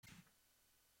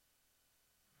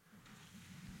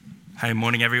Hey,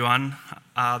 morning everyone.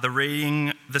 The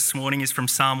reading this morning is from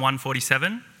Psalm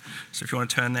 147. So if you want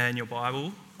to turn there in your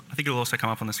Bible, I think it'll also come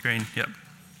up on the screen. Yep.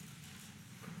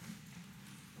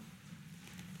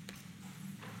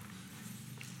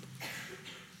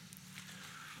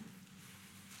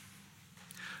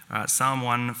 All right, Psalm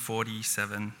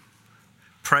 147.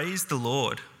 Praise the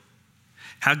Lord.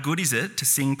 How good is it to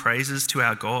sing praises to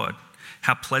our God?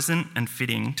 How pleasant and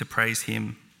fitting to praise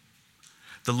him.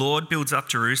 The Lord builds up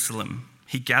Jerusalem.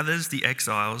 He gathers the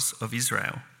exiles of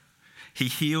Israel. He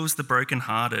heals the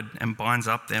brokenhearted and binds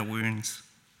up their wounds.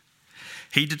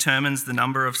 He determines the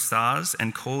number of stars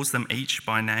and calls them each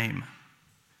by name.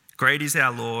 Great is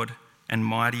our Lord and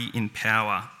mighty in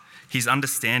power. His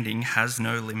understanding has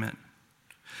no limit.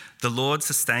 The Lord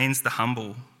sustains the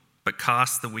humble, but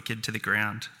casts the wicked to the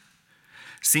ground.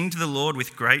 Sing to the Lord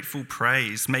with grateful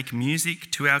praise. Make music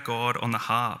to our God on the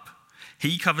harp.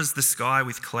 He covers the sky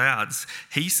with clouds.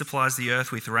 He supplies the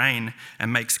earth with rain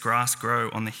and makes grass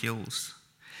grow on the hills.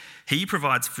 He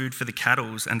provides food for the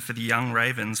cattle and for the young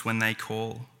ravens when they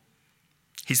call.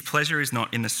 His pleasure is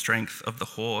not in the strength of the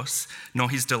horse, nor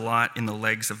his delight in the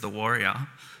legs of the warrior.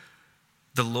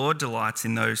 The Lord delights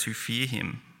in those who fear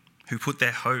him, who put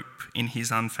their hope in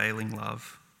his unfailing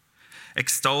love.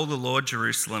 Extol the Lord,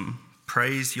 Jerusalem.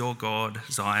 Praise your God,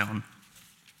 Zion.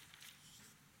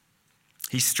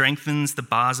 He strengthens the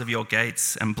bars of your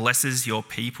gates and blesses your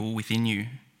people within you.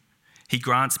 He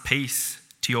grants peace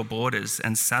to your borders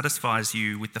and satisfies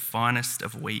you with the finest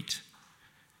of wheat.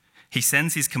 He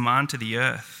sends his command to the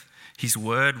earth. His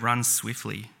word runs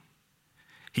swiftly.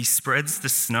 He spreads the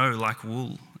snow like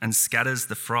wool and scatters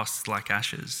the frost like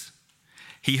ashes.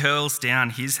 He hurls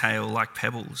down his hail like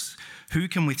pebbles. Who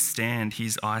can withstand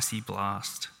his icy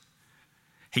blast?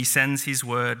 He sends his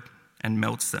word and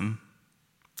melts them.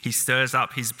 He stirs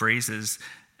up his breezes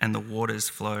and the waters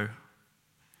flow.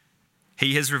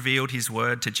 He has revealed his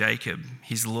word to Jacob,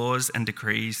 his laws and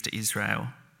decrees to Israel.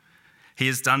 He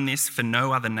has done this for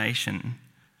no other nation.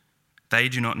 They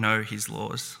do not know his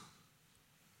laws.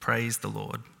 Praise the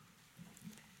Lord.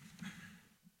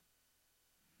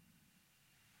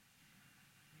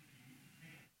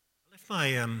 I left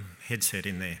my headset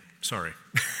in there, sorry.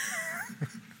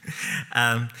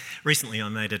 Recently I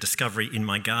made a discovery in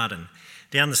my garden.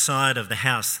 Down the side of the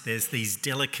house, there's these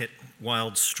delicate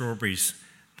wild strawberries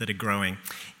that are growing.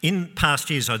 In past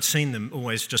years, I'd seen them,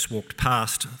 always just walked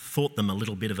past, thought them a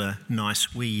little bit of a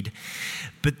nice weed.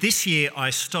 But this year I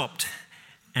stopped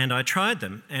and I tried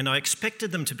them, and I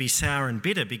expected them to be sour and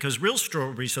bitter because real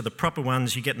strawberries are the proper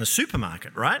ones you get in the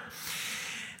supermarket, right?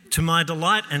 To my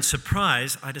delight and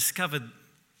surprise, I discovered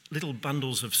little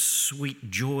bundles of sweet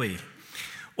joy.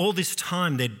 All this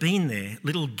time they'd been there,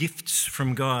 little gifts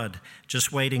from God,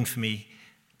 just waiting for me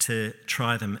to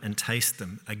try them and taste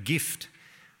them, a gift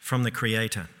from the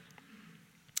Creator.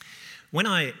 When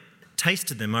I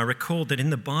tasted them, I recalled that in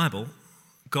the Bible,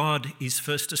 God is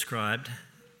first described,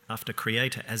 after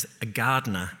Creator, as a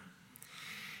gardener.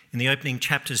 In the opening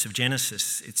chapters of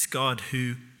Genesis, it's God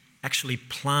who actually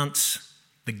plants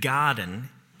the garden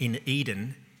in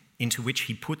Eden into which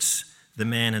he puts the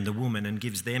man and the woman and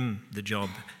gives them the job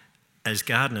as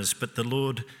gardeners, but the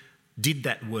Lord did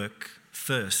that work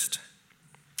first.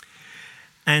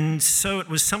 And so it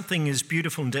was something as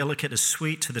beautiful and delicate, as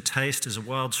sweet to the taste as a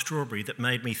wild strawberry that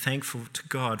made me thankful to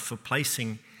God for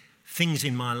placing things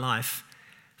in my life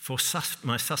for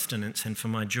my sustenance and for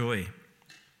my joy.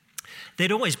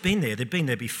 They'd always been there. They'd been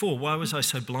there before. Why was I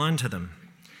so blind to them?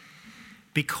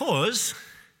 Because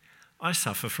I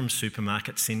suffer from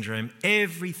supermarket syndrome.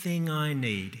 Everything I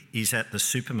need is at the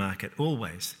supermarket,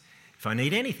 always. If I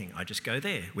need anything, I just go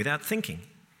there without thinking.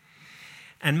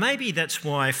 And maybe that's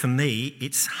why, for me,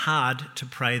 it's hard to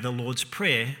pray the Lord's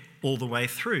Prayer all the way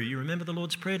through. You remember the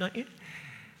Lord's Prayer, don't you?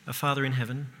 Our Father in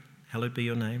heaven, hallowed be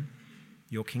your name,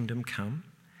 your kingdom come.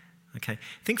 Okay,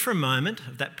 think for a moment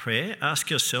of that prayer. Ask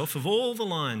yourself, of all the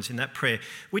lines in that prayer,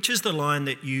 which is the line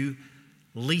that you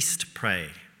least pray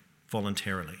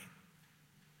voluntarily?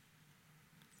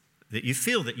 That you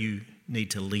feel that you need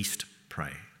to least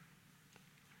pray.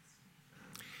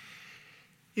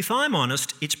 If I'm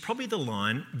honest, it's probably the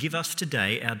line, give us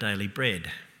today our daily bread.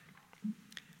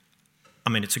 I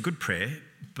mean, it's a good prayer,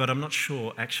 but I'm not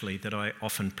sure actually that I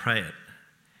often pray it,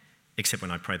 except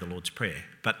when I pray the Lord's Prayer.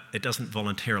 But it doesn't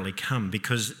voluntarily come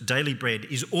because daily bread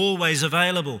is always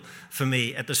available for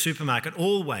me at the supermarket,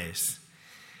 always.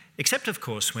 Except, of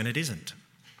course, when it isn't.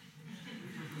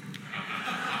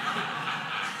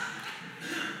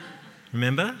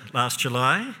 Remember, last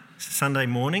July, Sunday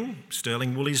morning,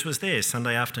 Sterling Woolies was there.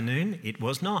 Sunday afternoon, it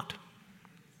was not.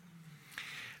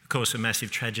 Of course, a massive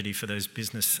tragedy for those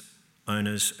business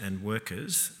owners and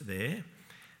workers there,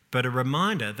 but a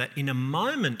reminder that in a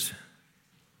moment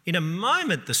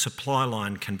the supply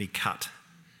line can be cut.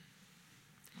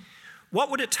 What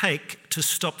would it take to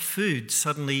stop food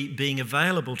suddenly being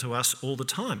available to us all the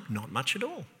time? Not much at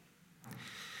all.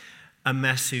 A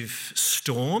massive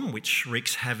storm which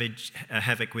wreaks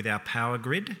havoc with our power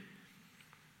grid,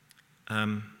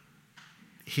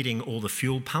 hitting all the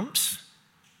fuel pumps,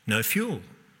 no fuel,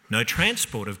 no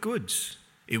transport of goods.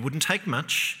 It wouldn't take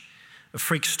much, a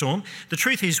freak storm. The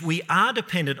truth is we are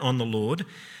dependent on the Lord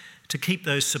to keep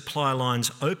those supply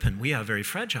lines open. We are very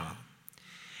fragile.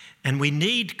 And we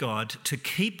need God to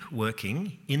keep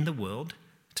working in the world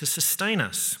to sustain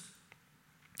us.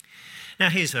 Now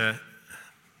here's a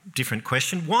different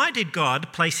question. Why did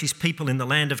God place his people in the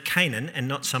land of Canaan and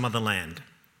not some other land?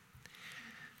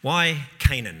 Why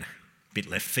Canaan? Bit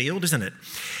left field, isn't it?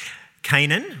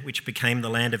 Canaan, which became the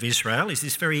land of Israel, is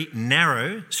this very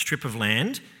narrow strip of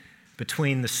land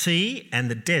between the sea and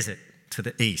the desert to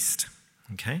the east.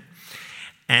 Okay?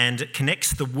 And it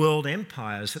connects the world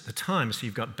empires at the time. So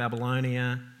you've got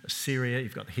Babylonia, Assyria,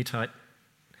 you've got the Hittite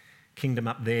kingdom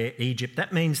up there, Egypt.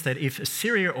 That means that if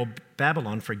Assyria or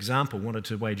Babylon, for example, wanted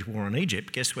to wage war on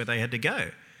Egypt, guess where they had to go?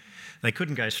 They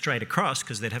couldn't go straight across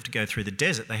because they'd have to go through the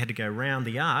desert. They had to go round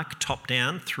the ark, top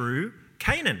down, through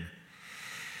Canaan.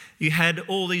 You had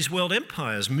all these world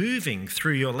empires moving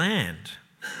through your land.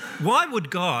 Why would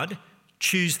God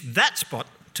choose that spot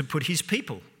to put his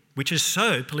people, which is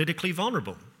so politically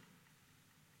vulnerable?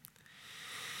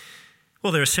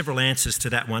 Well, there are several answers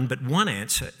to that one, but one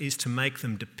answer is to make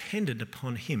them dependent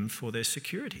upon him for their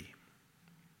security.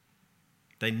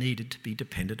 They needed to be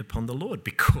dependent upon the Lord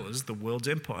because the world's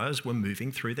empires were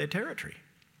moving through their territory.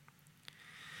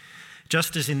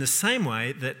 Just as in the same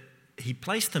way that he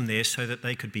placed them there so that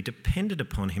they could be dependent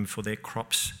upon him for their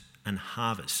crops and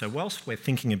harvest. So whilst we're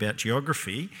thinking about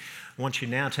geography, I want you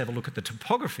now to have a look at the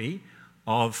topography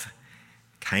of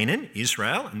Canaan,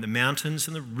 Israel, and the mountains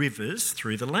and the rivers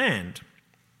through the land.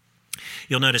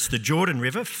 You'll notice the Jordan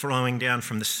River flowing down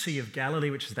from the Sea of Galilee,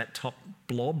 which is that top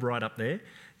blob right up there,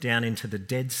 down into the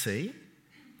Dead Sea,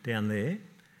 down there.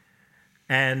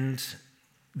 And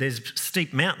there's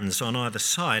steep mountains on either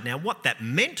side. Now, what that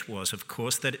meant was, of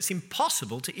course, that it's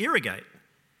impossible to irrigate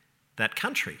that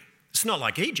country. It's not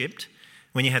like Egypt,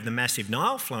 when you have the massive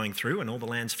Nile flowing through and all the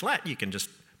land's flat, you can just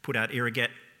put out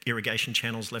irrigation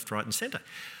channels left, right and centre.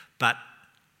 But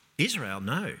Israel,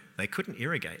 no, they couldn't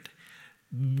irrigate,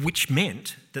 which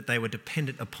meant that they were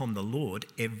dependent upon the Lord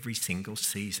every single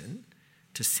season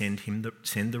to send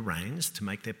the rains to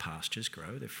make their pastures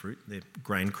grow, their fruit, their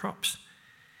grain crops.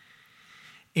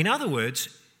 In other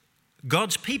words,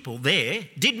 God's people there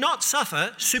did not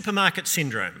suffer supermarket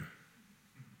syndrome.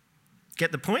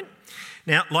 Get the point?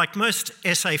 Now, like most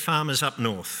SA farmers up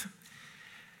north,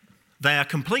 they are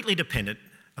completely dependent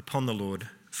upon the Lord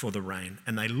for the rain,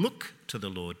 and they look to the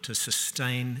Lord to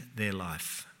sustain their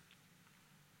life.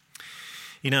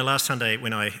 You know, last Sunday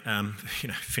when I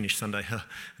finished Sunday,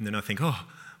 and then I think,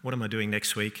 what am I doing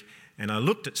next week? And I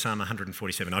looked at Psalm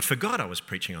 147. I forgot I was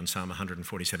preaching on Psalm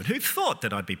 147. Who thought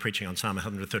that I'd be preaching on Psalm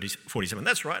 147?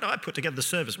 That's right, I put together the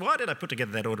service. Why did I put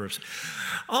together that order of...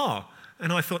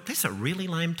 And I thought, this is a really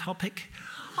lame topic.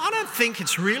 I don't think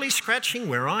it's really scratching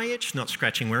where I itch, not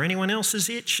scratching where anyone else's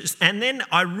itch. And then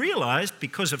I realised,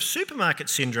 because of supermarket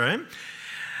syndrome,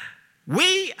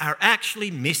 we are actually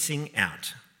missing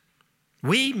out.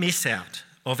 We miss out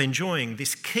of enjoying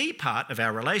this key part of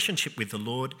our relationship with the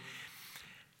Lord.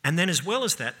 And then as well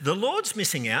as that, the Lord's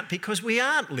missing out because we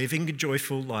aren't living a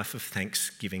joyful life of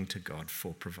thanksgiving to God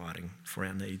for providing for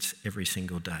our needs every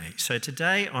single day. So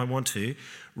today I want to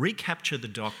recapture the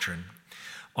doctrine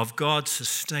of God's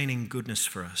sustaining goodness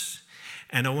for us.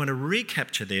 And I want to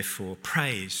recapture, therefore,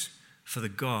 praise for the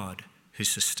God who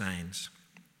sustains.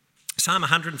 Psalm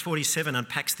 147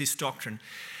 unpacks this doctrine,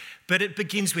 but it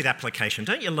begins with application.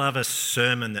 Don't you love a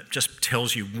sermon that just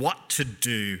tells you what to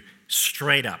do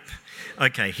straight up?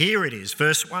 Okay, here it is.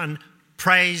 Verse 1,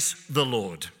 praise the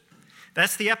Lord.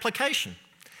 That's the application.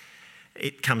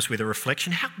 It comes with a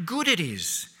reflection. How good it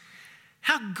is.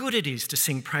 How good it is to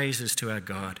sing praises to our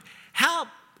God. How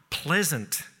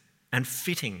pleasant and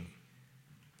fitting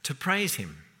to praise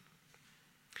him.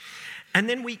 And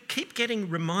then we keep getting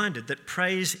reminded that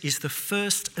praise is the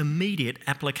first immediate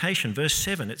application. Verse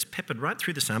 7, it's peppered right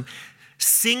through the psalm.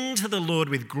 Sing to the Lord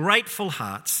with grateful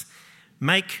hearts.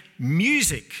 Make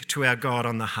music to our God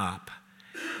on the harp.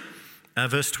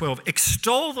 Verse 12,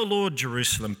 extol the Lord,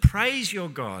 Jerusalem. Praise your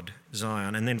God,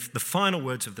 Zion. And then the final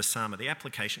words of the psalm, the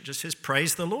application just says,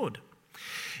 praise the Lord.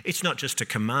 It's not just a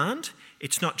command,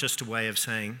 it's not just a way of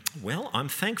saying, well, I'm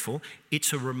thankful.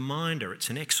 It's a reminder, it's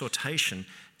an exhortation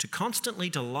to constantly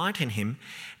delight in him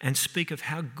and speak of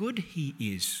how good he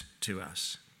is to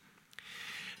us.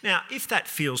 Now, if that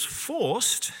feels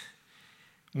forced,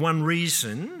 one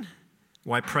reason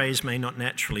why praise may not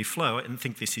naturally flow, and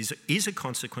think this is a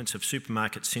consequence of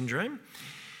supermarket syndrome,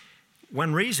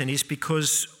 one reason is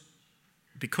because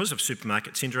of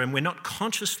supermarket syndrome, we're not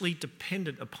consciously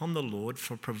dependent upon the Lord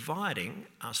for providing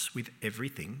us with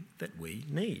everything that we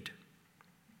need.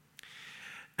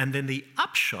 And then the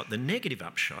upshot, the negative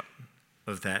upshot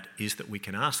of that is that we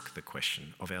can ask the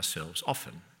question of ourselves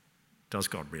often, does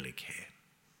God really care?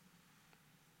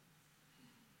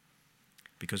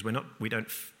 Because we don't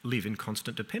live in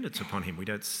constant dependence upon him. We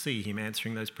don't see him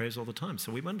answering those prayers all the time.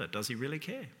 So we wonder, does he really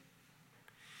care?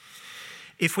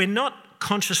 If we're not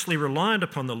consciously reliant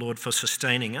upon the Lord for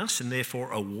sustaining us and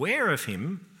therefore aware of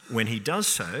him when he does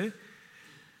so,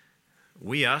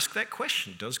 we ask that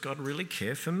question, does God really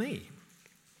care for me?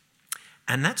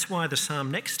 And that's why the psalm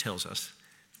next tells us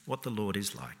what the Lord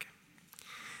is like.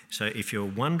 So if you're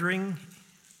wondering,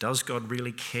 does God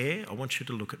really care? I want you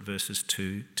to look at verses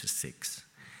 2 to 6.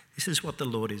 This is what the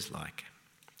Lord is like.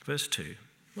 Verse 2,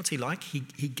 what's he like? He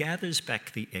gathers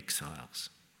back the exiles.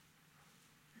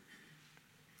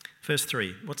 Verse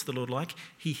 3, what's the Lord like?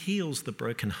 He heals the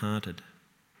brokenhearted.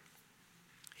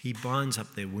 He binds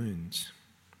up their wounds.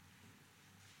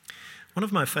 One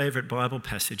of my favourite Bible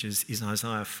passages is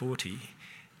Isaiah 40,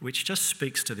 which just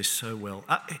speaks to this so well.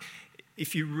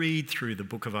 If you read through the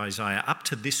book of Isaiah, up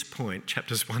to this point,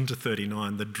 chapters 1 to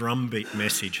 39, the drumbeat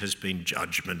message has been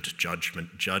judgment,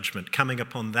 judgment, judgment, coming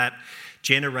upon that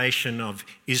generation of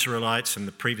Israelites and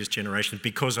the previous generation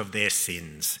because of their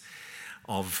sins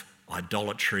of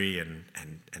idolatry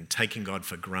and taking God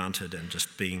for granted and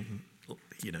just being,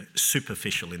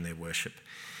 superficial in their worship.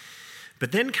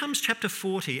 But then comes chapter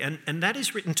 40, and that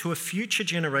is written to a future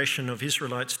generation of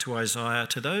Israelites, to Isaiah,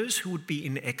 to those who would be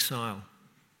in exile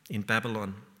in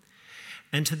Babylon.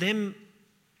 And to them,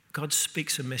 God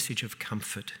speaks a message of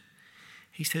comfort.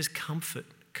 He says, comfort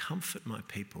my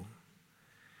people,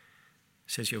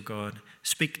 says your God.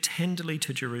 Speak tenderly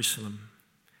to Jerusalem.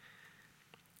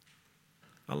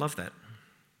 I love that.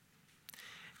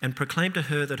 And proclaim to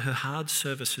her that her hard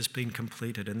service has been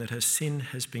completed and that her sin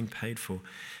has been paid for.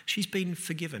 She's been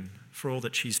forgiven for all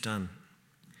that she's done.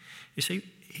 You see,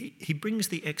 he brings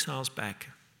the exiles back.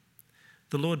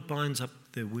 The Lord binds up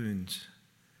their wounds.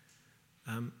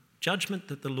 Judgment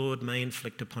that the Lord may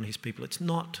inflict upon his people, it's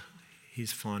not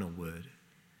his final word.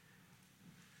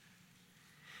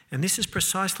 And this is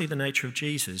precisely the nature of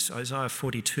Jesus. Isaiah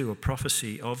 42, a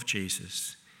prophecy of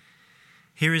Jesus.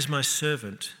 Here is my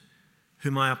servant,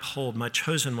 whom I uphold, my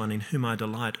chosen one, in whom I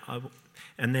delight.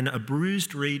 And then a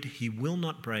bruised reed he will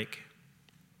not break.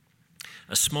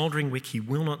 A smouldering wick he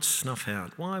will not snuff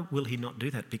out. Why will he not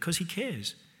do that? Because he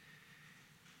cares.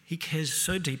 He cares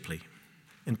so deeply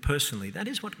and personally. That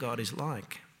is what God is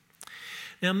like.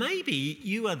 Now, maybe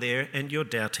you are there and you're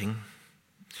doubting.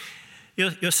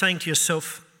 You're saying to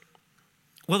yourself,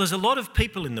 well, there's a lot of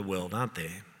people in the world, aren't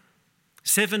there?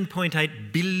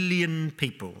 7.8 billion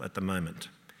people at the moment.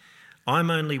 I'm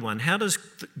only one. How does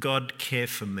God care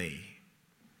for me?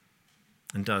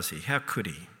 And does he? How could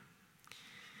he?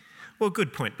 Well,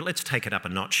 good point, but let's take it up a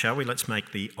notch, shall we? Let's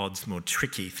make the odds more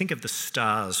tricky. Think of the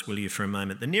stars, will you, for a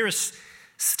moment. The nearest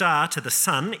star to the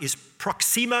sun is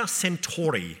Proxima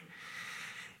Centauri.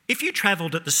 If you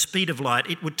travelled at the speed of light,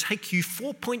 it would take you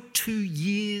 4.2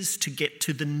 years to get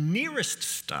to the nearest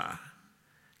star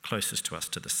closest to us,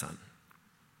 to the sun.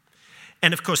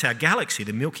 And of course, our galaxy,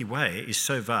 the Milky Way, is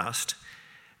so vast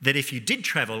that if you did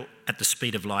travel at the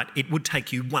speed of light, it would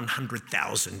take you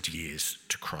 100,000 years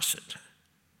to cross it.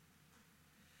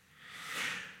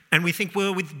 And we think,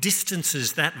 well, with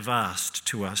distances that vast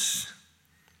to us,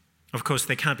 of course,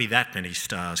 there can't be that many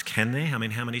stars, can there? I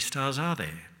mean, how many stars are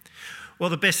there? Well,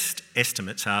 the best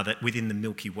estimates are that within the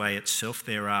Milky Way itself,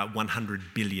 there are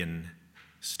 100 billion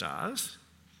stars.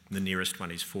 The nearest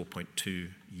one is 4.2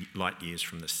 light years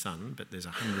from the sun, but there's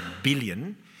 100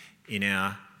 billion in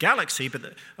our galaxy.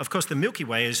 But of course, the Milky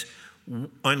Way is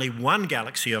only one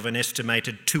galaxy of an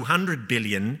estimated 200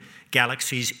 billion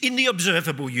galaxies in the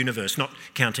observable universe, not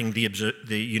counting the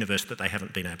universe that they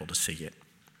haven't been able to see yet.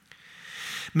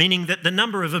 Meaning that the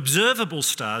number of observable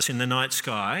stars in the night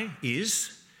sky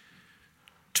is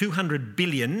 200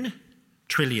 billion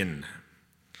trillion.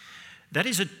 That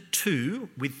is a 2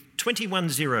 with 21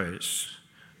 zeros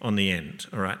on the end,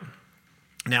 all right?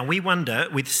 Now, we wonder,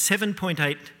 with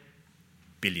 7.8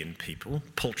 billion people,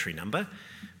 paltry number,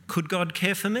 could God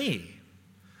care for me?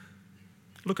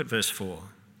 Look at verse 4.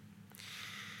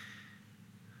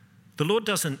 The Lord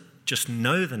doesn't just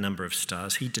know the number of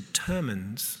stars, he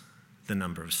determines the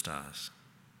number of stars.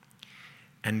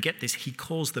 And get this, he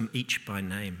calls them each by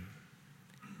name.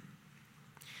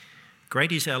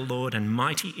 Great is our Lord and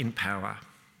mighty in power.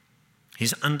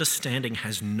 His understanding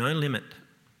has no limit.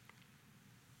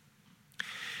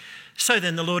 So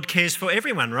then the Lord cares for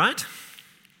everyone, right?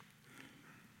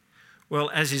 Well,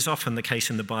 as is often the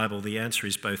case in the Bible, the answer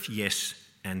is both yes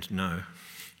and no.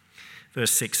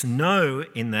 Verse 6, no,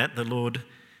 in that the Lord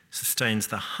sustains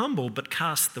the humble but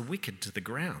casts the wicked to the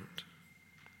ground.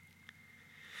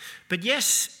 But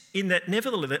yes, in that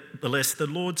nevertheless the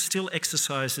Lord still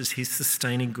exercises his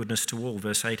sustaining goodness to all.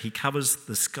 Verse 8, he covers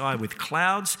the sky with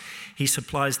clouds, he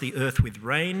supplies the earth with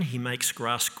rain, he makes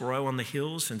grass grow on the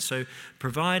hills, and so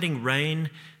providing rain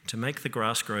to make the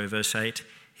grass grow, verse 8,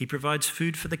 he provides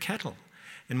food for the cattle.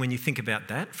 And when you think about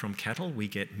that, from cattle we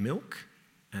get milk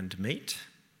and meat.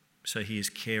 So he is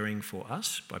caring for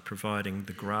us by providing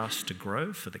the grass to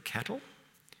grow for the cattle.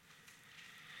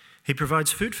 He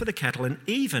provides food for the cattle and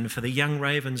even for the young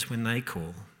ravens when they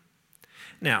call.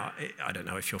 Now, I don't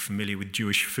know if you're familiar with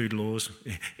Jewish food laws.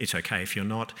 It's okay if you're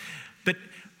not. But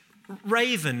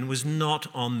raven was not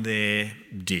on their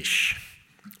dish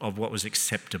of what was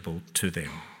acceptable to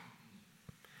them.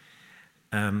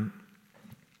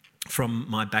 From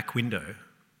my back window,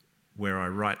 where I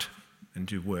write and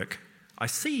do work, I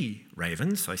see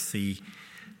ravens, I see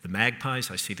the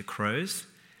magpies, I see the crows.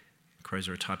 Crows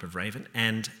are a type of raven.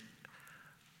 And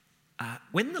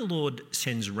when the Lord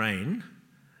sends rain,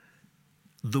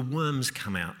 the worms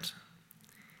come out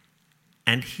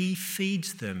and he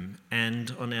feeds them.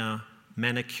 And on our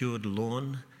manicured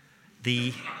lawn,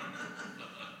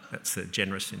 that's a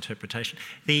generous interpretation,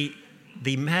 the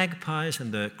magpies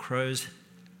and the crows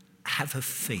have a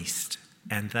feast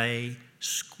and they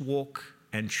squawk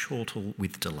and chortle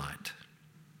with delight.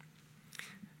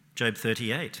 Job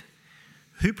 38.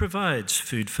 Who provides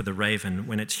food for the raven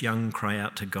when its young cry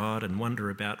out to God and wander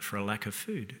about for a lack of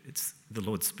food? It's the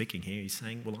Lord speaking here. He's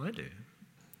saying, well, I do.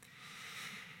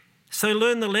 So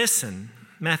learn the lesson.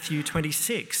 Matthew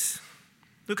 26.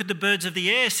 Look at the birds of the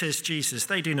air, says Jesus.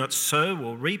 They do not sow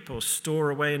or reap or store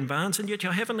away in barns, and yet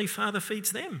your heavenly Father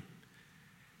feeds them.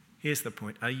 Here's the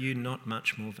point. Are you not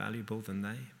much more valuable than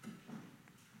they?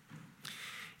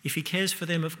 If he cares for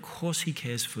them, of course he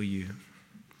cares for you,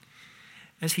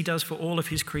 as he does for all of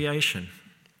his creation.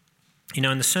 You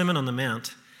know, in the Sermon on the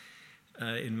Mount,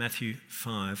 in Matthew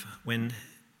 5, when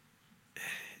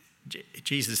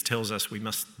Jesus tells us we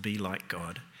must be like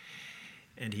God,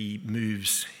 and he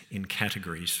moves in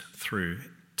categories through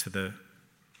to the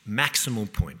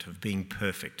maximal point of being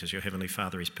perfect, as your heavenly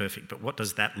Father is perfect. But what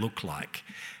does that look like?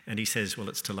 And he says, well,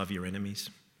 it's to love your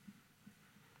enemies.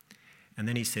 And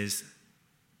then he says,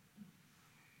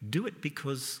 do it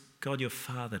because God your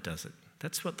Father does it.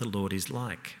 That's what the Lord is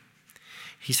like.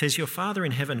 He says, your Father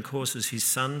in heaven causes his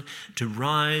sun to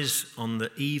rise on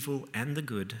the evil and the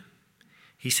good.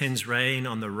 He sends rain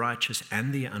on the righteous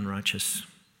and the unrighteous.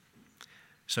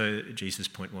 So Jesus'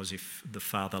 point was, if the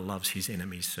Father loves his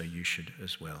enemies, so you should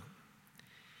as well.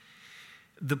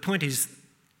 The point is,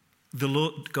 the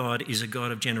Lord God is a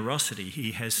God of generosity.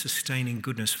 He has sustaining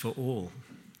goodness for all.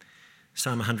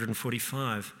 Psalm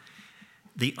 145,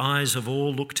 the eyes of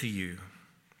all look to you,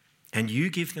 and you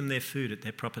give them their food at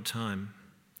their proper time.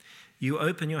 You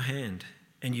open your hand,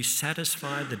 and you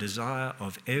satisfy the desire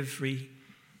of every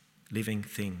living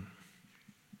thing.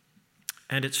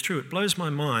 And it's true, it blows my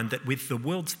mind that with the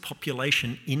world's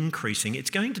population increasing, it's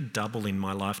going to double in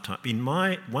my lifetime. In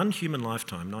my one human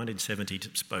lifetime, 1970 to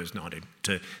suppose 90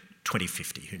 to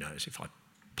 2050, who knows, if I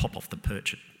pop off the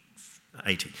perch at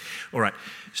 80. All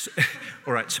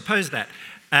right, suppose that.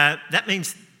 That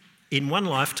means in one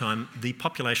lifetime, the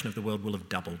population of the world will have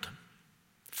doubled,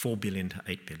 4 billion to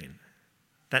 8 billion.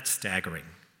 That's staggering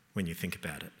when you think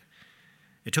about it.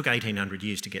 It took 1,800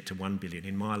 years to get to 1 billion.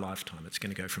 In my lifetime, it's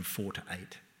going to go from 4 to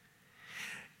 8.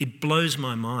 It blows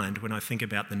my mind when I think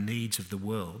about the needs of the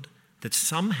world that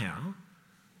somehow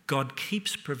God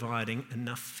keeps providing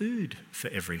enough food for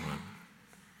everyone.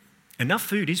 Enough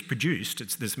food is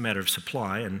produced. There's a matter of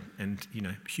supply and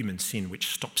human sin which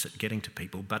stops it getting to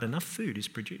people, but enough food is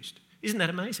produced. Isn't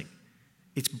that amazing?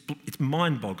 It's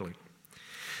mind-boggling.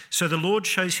 So the Lord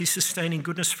shows his sustaining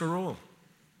goodness for all.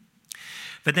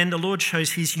 But then the Lord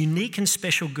shows his unique and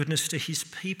special goodness to his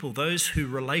people, those who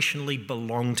relationally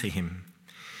belong to him.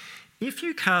 If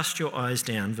you cast your eyes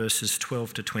down, verses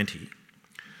 12 to 20,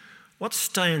 what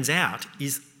stands out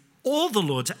is all the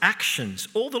Lord's actions,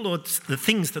 the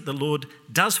things that the Lord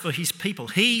does for his people.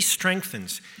 He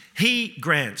strengthens, he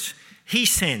grants, he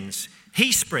sends,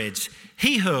 He spreads,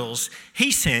 he hurls,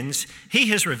 he sends, he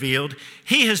has revealed,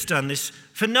 he has done this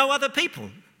for no other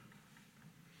people.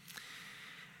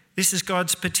 This is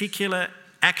God's particular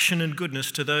action and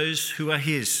goodness to those who are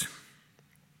his.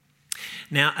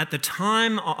 Now, at the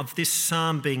time of this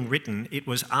psalm being written, it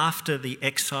was after the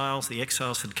exiles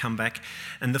had come back,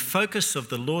 and the focus of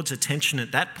the Lord's attention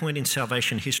at that point in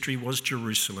salvation history was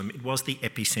Jerusalem. It was the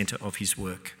epicenter of his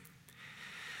work.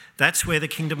 That's where the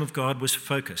kingdom of God was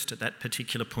focused at that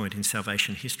particular point in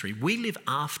salvation history. We live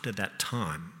after that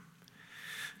time.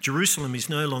 Jerusalem is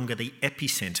no longer the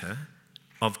epicenter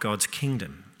of God's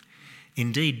kingdom.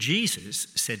 Indeed, Jesus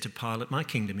said to Pilate, "My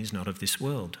kingdom is not of this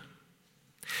world."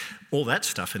 All that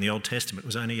stuff in the Old Testament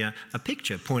was only a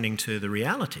picture pointing to the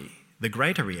reality, the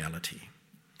greater reality.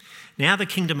 Now the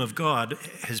kingdom of God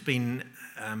has been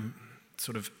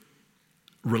sort of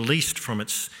released from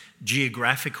its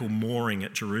geographical mooring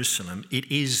at Jerusalem.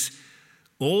 It is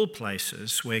all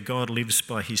places where God lives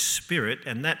by his Spirit,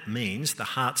 and that means the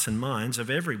hearts and minds of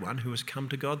everyone who has come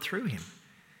to God through him.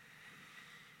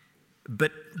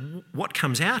 But what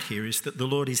comes out here is that the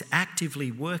Lord is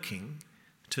actively working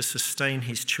to sustain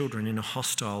his children in a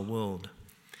hostile world.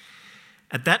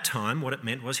 At that time, what it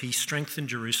meant was he strengthened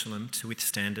Jerusalem to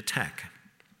withstand attack.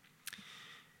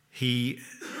 He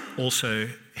also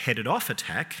headed off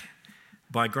attack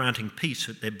by granting peace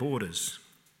at their borders.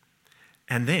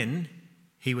 And then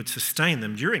he would sustain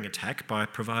them during attack by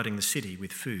providing the city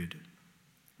with food.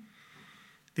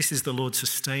 This is the Lord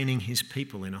sustaining his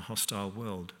people in a hostile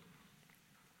world.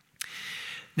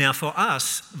 Now, for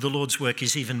us, the Lord's work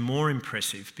is even more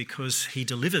impressive because he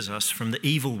delivers us from the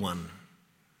evil one.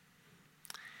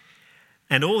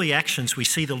 And all the actions we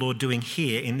see the Lord doing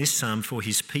here in this psalm for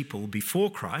his people before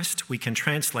Christ, we can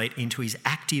translate into his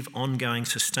active, ongoing,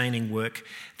 sustaining work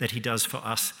that he does for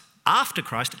us after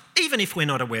Christ, even if we're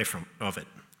not aware of it.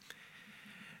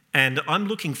 And I'm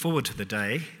looking forward to the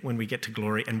day when we get to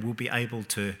glory and we'll be able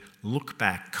to look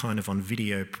back kind of on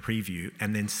video preview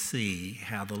and then see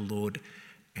how the Lord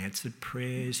answered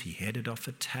prayers, he headed off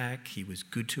attack, he was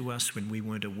good to us when we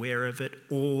weren't aware of it,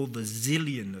 all the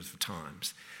zillion of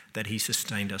times that he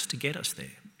sustained us to get us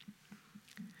there.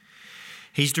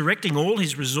 He's directing all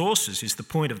his resources, is the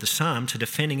point of the psalm, to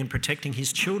defending and protecting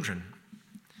his children.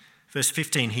 Verse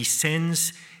 15, he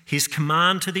sends his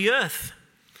command to the earth,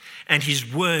 and his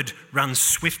word runs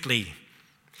swiftly.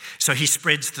 So he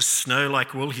spreads the snow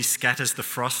like wool, he scatters the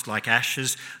frost like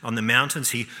ashes on the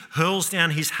mountains, he hurls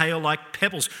down his hail like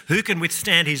pebbles. Who can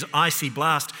withstand his icy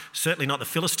blast? Certainly not the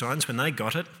Philistines when they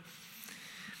got it.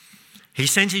 He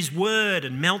sends his word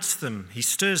and melts them. He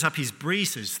stirs up his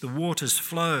breezes, the waters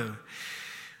flow.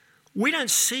 We don't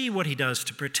see what he does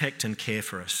to protect and care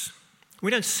for us. We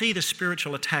don't see the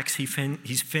spiritual attacks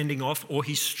he's fending off, or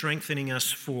he's strengthening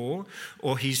us for,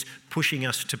 or he's pushing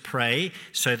us to pray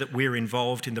so that we're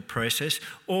involved in the process,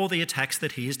 or the attacks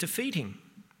that he is defeating.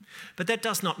 But that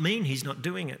does not mean he's not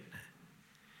doing it.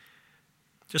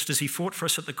 Just as he fought for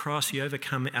us at the cross, he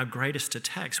overcome our greatest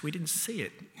attacks. We didn't see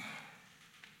it.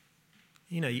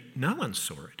 No one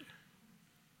saw it.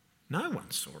 No one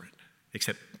saw it,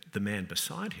 except the man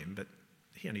beside him, but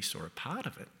he only saw a part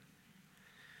of it.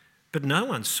 But no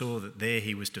one saw that there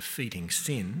he was defeating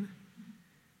sin,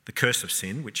 the curse of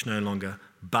sin, which no longer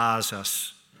bars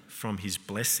us from his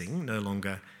blessing, no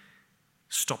longer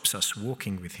stops us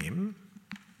walking with him.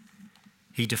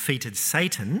 He defeated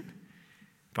Satan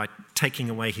by taking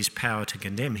away his power to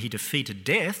condemn. He defeated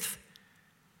death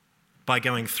by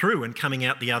going through and coming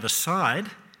out the other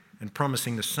side and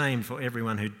promising the same for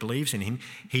everyone who believes in him.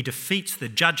 He defeats the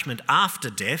judgment after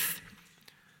death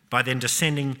by then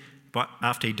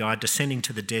after he died, descending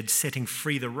to the dead, setting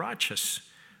free the righteous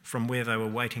from where they were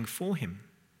waiting for him.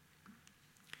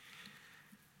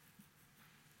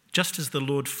 Just as the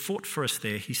Lord fought for us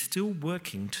there, he's still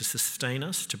working to sustain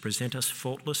us, to present us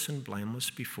faultless and blameless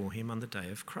before him on the day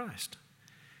of Christ.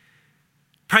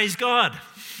 Praise God!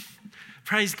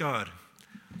 Praise God!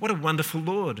 What a wonderful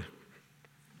Lord.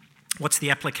 What's the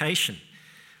application?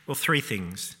 Well, 3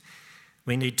 things.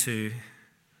 We need to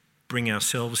bring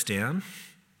ourselves down.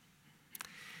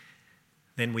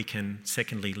 Then we can,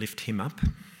 secondly, lift him up,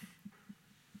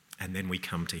 and then we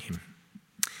come to him.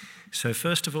 So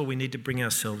first of all, we need to bring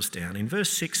ourselves down. In verse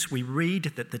 6, we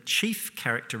read that the chief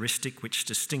characteristic which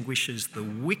distinguishes the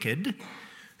wicked,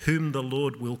 whom the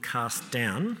Lord will cast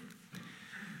down,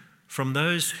 from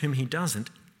those whom he doesn't,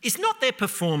 is not their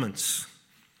performance.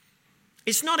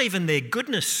 It's not even their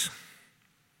goodness.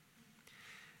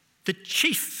 The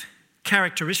chief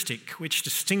characteristic which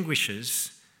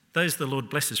distinguishes those the Lord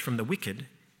blesses from the wicked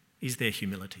is their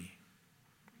humility.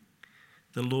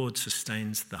 The Lord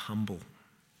sustains the humble.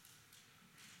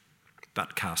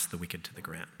 but cast the wicked to the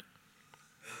ground.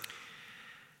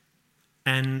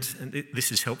 And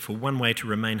this is helpful. One way to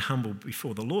remain humble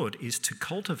before the Lord is to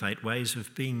cultivate ways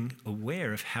of being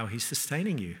aware of how he's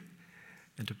sustaining you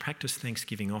and to practice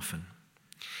thanksgiving often.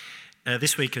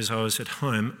 This week as I was at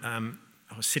home,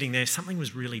 I was sitting there, something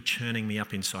was really churning me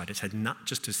up inside. It had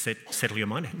just to settle your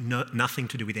mind, nothing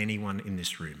to do with anyone in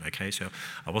this room, okay? So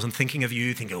I wasn't thinking of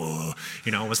you, thinking,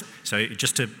 I wasn't, so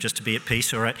just to be at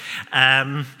peace, all right?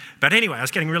 But anyway, I was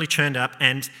getting really churned up,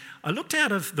 and I looked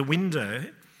out of the window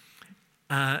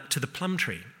to the plum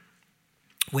tree,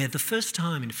 where the first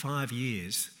time in 5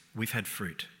 years we've had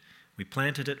fruit. We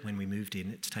planted it when we moved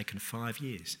in. It's taken 5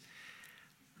 years.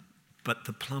 But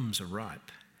the plums are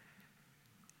ripe.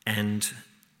 And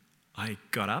I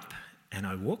got up and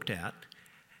I walked out,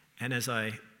 and as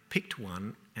I picked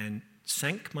one and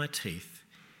sank my teeth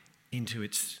into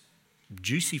its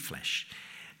juicy flesh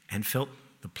and felt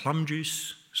the plum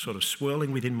juice sort of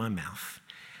swirling within my mouth,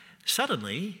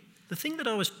 suddenly the thing that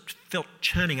I felt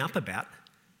churning up about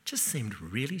just seemed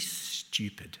really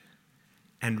stupid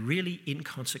and really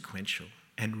inconsequential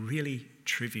and really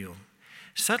trivial.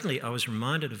 Suddenly I was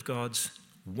reminded of God's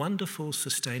wonderful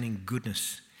sustaining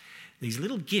goodness, these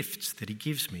little gifts that he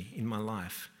gives me in my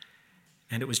life.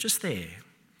 And it was just there.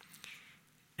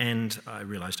 And I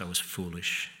realised I was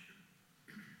foolish.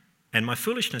 And my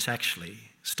foolishness actually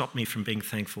stopped me from being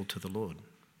thankful to the Lord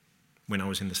when I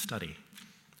was in the study.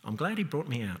 I'm glad he brought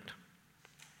me out.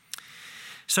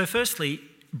 So firstly,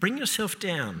 bring yourself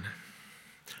down.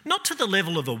 Not to the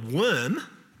level of a worm,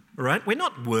 right? We're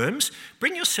not worms.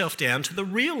 Bring yourself down to the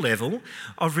real level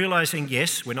of realising,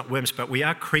 yes, we're not worms, but we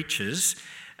are creatures.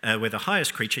 We're the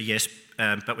highest creature, yes,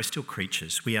 but we're still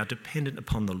creatures. We are dependent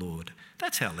upon the Lord.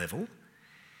 That's our level.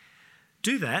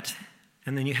 Do that,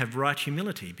 and then you have right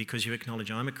humility because you acknowledge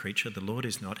I'm a creature, the Lord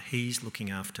is not, he's looking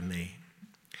after me.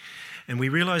 And we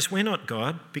realise we're not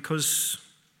God because,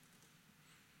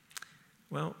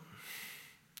 well,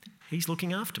 he's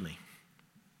looking after me.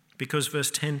 Because verse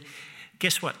 10,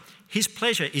 guess what? His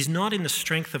pleasure is not in the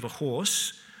strength of a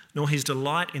horse, nor his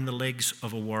delight in the legs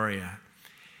of a warrior.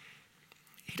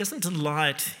 He doesn't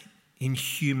delight in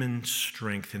human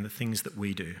strength, in the things that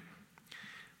we do.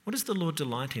 What does the Lord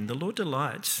delight in? The Lord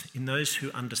delights in those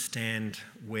who understand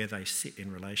where they sit in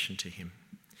relation to him.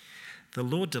 The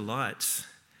Lord delights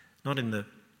not in the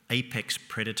apex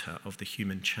predator of the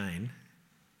human chain,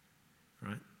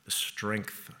 right? The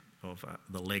strength of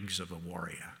the legs of a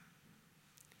warrior.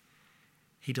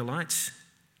 He delights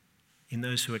in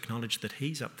those who acknowledge that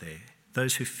he's up there,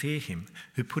 those who fear him,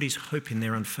 who put his hope in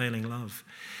their unfailing love.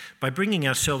 By bringing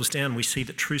ourselves down, we see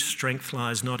that true strength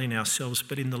lies not in ourselves,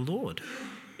 but in the Lord,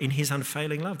 in his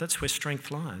unfailing love. That's where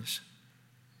strength lies.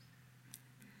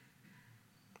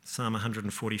 Psalm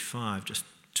 145, just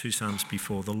 2 psalms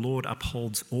before, the Lord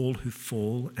upholds all who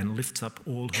fall and lifts up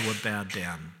all who are bowed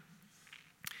down.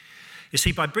 You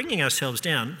see, by bringing ourselves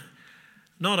down,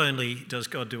 not only does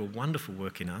God do a wonderful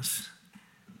work in us,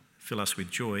 fill us with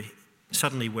joy,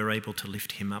 suddenly we're able to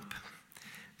lift him up.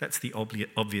 That's the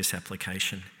obvious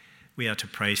application. We are to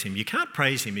praise him. You can't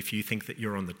praise him if you think that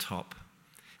you're on the top.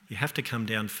 You have to come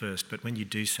down first, but when you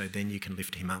do so, then you can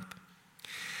lift him up.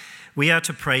 We are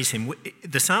to praise him.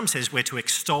 The psalm says we're to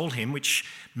extol him, which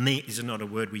is not a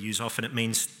word we use often. It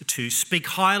means to speak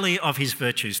highly of his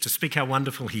virtues, to speak how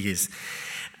wonderful he is.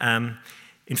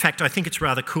 In fact, I think it's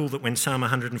rather cool that when Psalm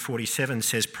 147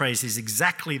 says praise is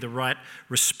exactly the right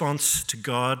response to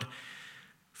God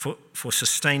for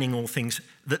sustaining all things,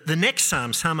 the next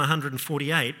psalm, Psalm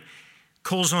 148,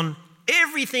 calls on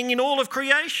everything in all of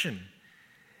creation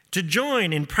to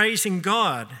join in praising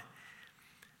God.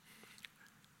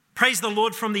 Praise the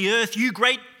Lord from the earth, you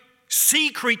great sea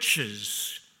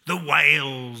creatures, the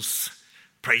whales.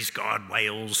 Praise God,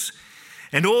 whales.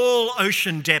 And all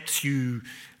ocean depths, you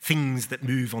things that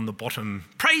move on the bottom.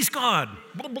 Praise God.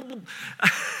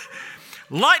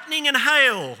 Lightning and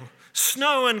hail,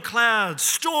 snow and clouds,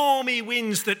 stormy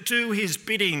winds that do his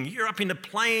bidding. You're up in the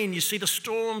plain, you see the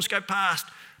storms go past.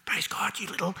 Praise God, you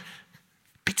little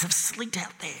bits of sleet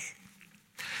out there.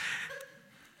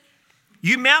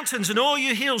 You mountains and all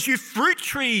you hills, you fruit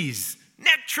trees,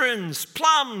 nectarines,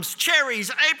 plums,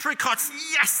 cherries, apricots,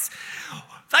 yes!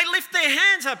 They lift their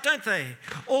hands up, don't they?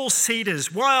 All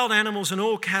cedars, wild animals and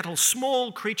all cattle,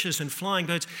 small creatures and flying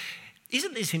birds.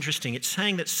 Isn't this interesting? It's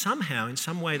saying that somehow, in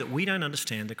some way that we don't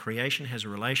understand, the creation has a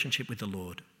relationship with the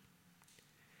Lord.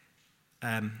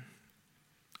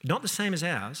 Not the same as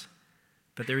ours,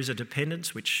 but there is a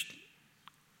dependence which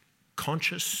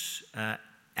conscious,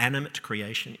 animate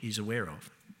creation is aware of.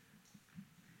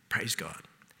 Praise God.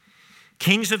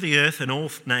 Kings of the earth and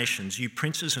all nations, you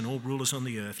princes and all rulers on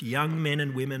the earth, young men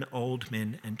and women, old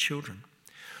men and children.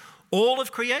 All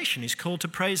of creation is called to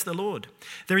praise the Lord.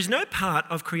 There is no part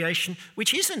of creation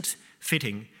which isn't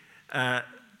fitting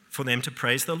for them to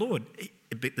praise the Lord.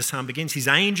 The psalm begins, his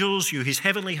angels, you his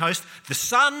heavenly host, the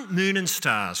sun, moon and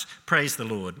stars, praise the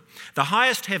Lord. The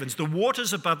highest heavens, the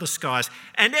waters above the skies,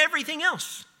 and everything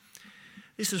else.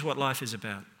 This is what life is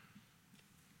about.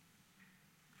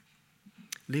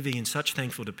 Living in such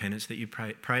thankful dependence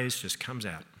that praise just comes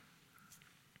out.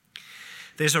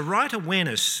 There's a right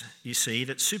awareness, you see,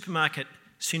 that supermarket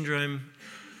syndrome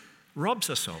robs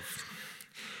us of.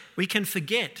 We can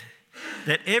forget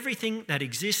that everything that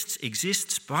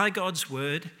exists by God's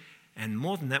word, and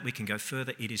more than that, we can go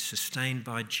further, it is sustained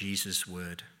by Jesus'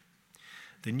 word.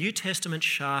 The New Testament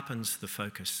sharpens the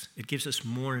focus. It gives us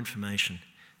more information.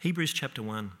 Hebrews chapter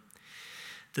 1.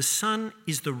 The Son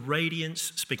is the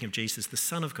radiance, speaking of Jesus, the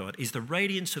Son of God, is the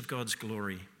radiance of God's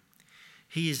glory.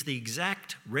 He is the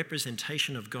exact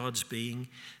representation of God's being,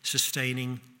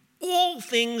 sustaining all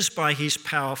things by his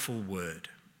powerful word.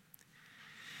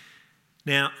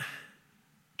 Now,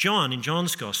 John, in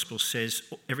John's Gospel, says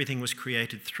everything was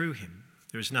created through him.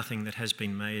 There is nothing that has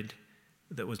been made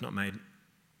that was not made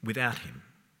without him.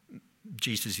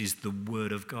 Jesus is the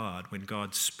Word of God. When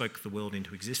God spoke the world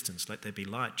into existence, let there be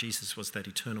light, Jesus was that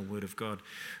eternal Word of God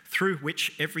through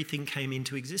which everything came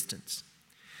into existence.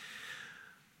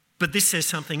 But this says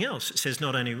something else. It says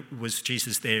not only was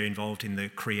Jesus there involved in the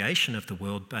creation of the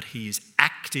world, but he is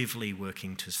actively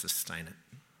working to sustain it.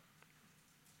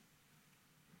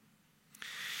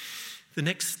 The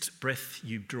next breath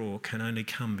you draw can only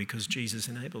come because Jesus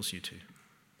enables you to.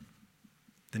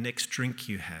 The next drink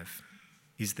you have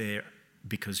is there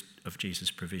because of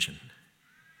Jesus' provision.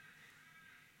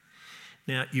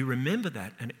 Now, you remember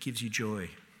that and it gives you joy.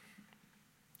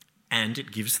 And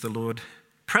it gives the Lord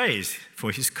praise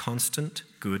for his constant,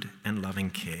 good and loving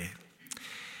care.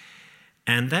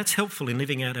 And that's helpful in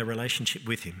living out our relationship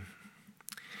with him.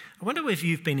 I wonder if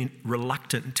you've been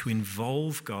reluctant to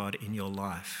involve God in your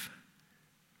life.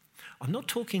 I'm not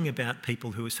talking about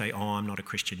people who say, oh, I'm not a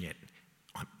Christian yet.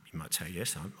 You might say,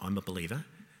 yes, I'm a believer.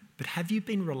 But have you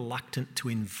been reluctant to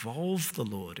involve the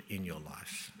Lord in your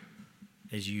life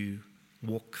as you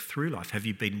walk through life? Have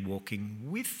you been walking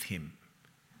with him?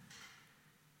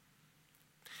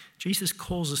 Jesus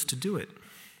calls us to do it.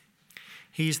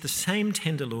 He is the same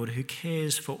tender Lord who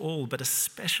cares for all, but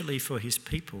especially for his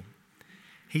people.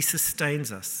 He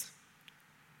sustains us.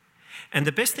 And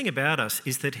the best thing about us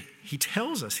is that he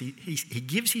tells us, he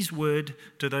gives his word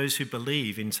to those who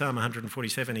believe. In Psalm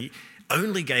 147, he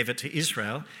only gave it to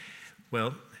Israel.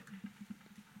 Well,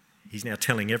 he's now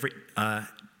telling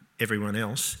everyone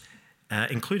else,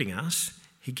 including us,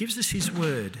 he gives us his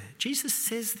word. Jesus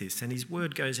says this, and his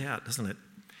word goes out, doesn't it?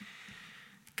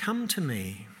 Come to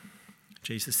me,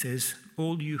 Jesus says,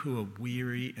 all you who are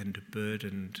weary and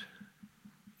burdened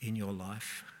in your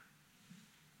life.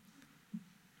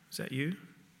 Is that you? Do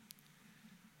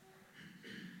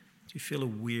you feel a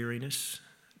weariness,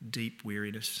 deep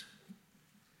weariness?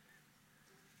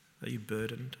 Are you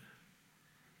burdened?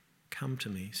 Come to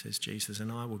me, says Jesus,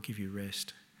 and I will give you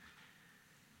rest.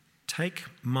 Take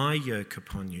my yoke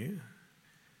upon you.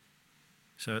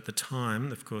 So at the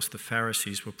time, of course, the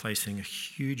Pharisees were placing a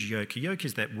huge yoke. A yoke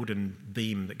is that wooden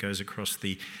beam that goes across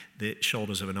the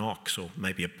shoulders of an ox or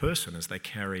maybe a person as they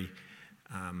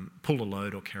pull a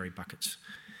load or carry buckets.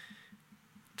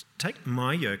 Take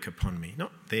my yoke upon me,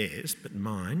 not theirs, but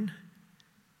mine,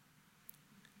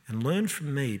 and learn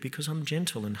from me because I'm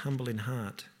gentle and humble in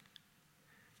heart,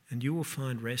 and you will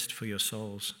find rest for your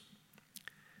souls.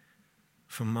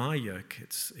 For my yoke,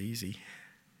 it's easy,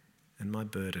 and my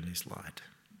burden is light.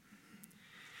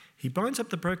 He binds up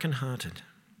the brokenhearted.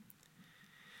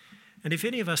 And if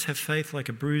any of us have faith like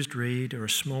a bruised reed or a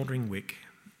smouldering wick,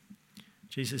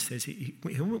 Jesus says he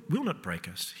will not break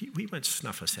us. He won't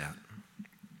snuff us out.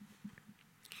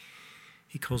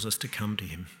 He calls us to come to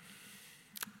him.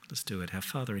 Let's do it. Our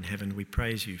Father in heaven, we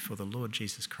praise you for the Lord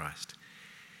Jesus Christ,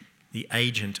 the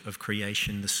agent of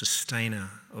creation, the sustainer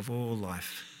of all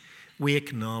life. We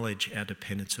acknowledge our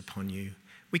dependence upon you.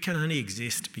 We can only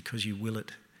exist because you will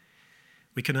it.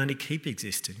 We can only keep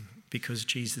existing because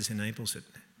Jesus enables it.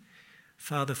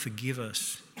 Father, forgive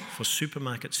us for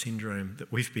supermarket syndrome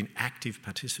that we've been active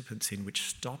participants in, which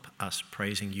stop us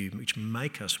praising you, which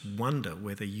make us wonder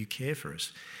whether you care for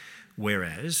us.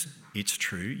 Whereas, it's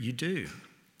true, you do.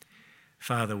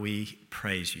 Father, we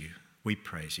praise you. We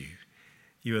praise you.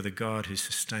 You are the God who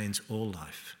sustains all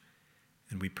life,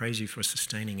 and we praise you for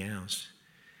sustaining ours.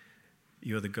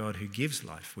 You are the God who gives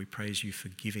life. We praise you for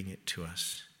giving it to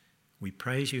us. We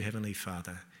praise you, Heavenly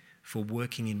Father, for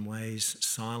working in ways,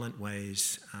 silent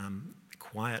ways,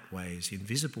 quiet ways,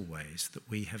 invisible ways that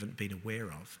we haven't been aware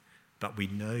of, but we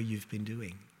know you've been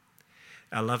doing.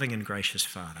 Our loving and gracious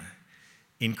Father,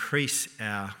 increase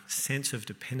our sense of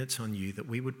dependence on you that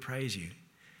we would praise you.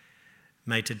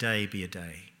 May today be a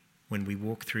day when we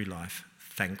walk through life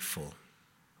thankful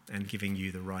and giving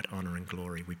you the right honour and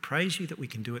glory. We praise you that we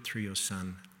can do it through your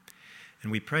Son,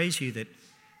 and we praise you that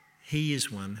he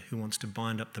is one who wants to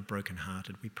bind up the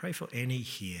brokenhearted. We pray for any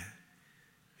here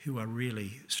who are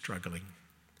really struggling.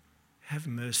 Have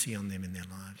mercy on them in their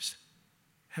lives.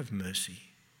 Have mercy.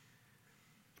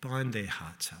 Bind their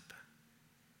hearts up.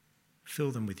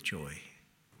 Fill them with joy.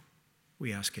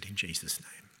 We ask it in Jesus'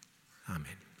 name.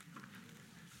 Amen.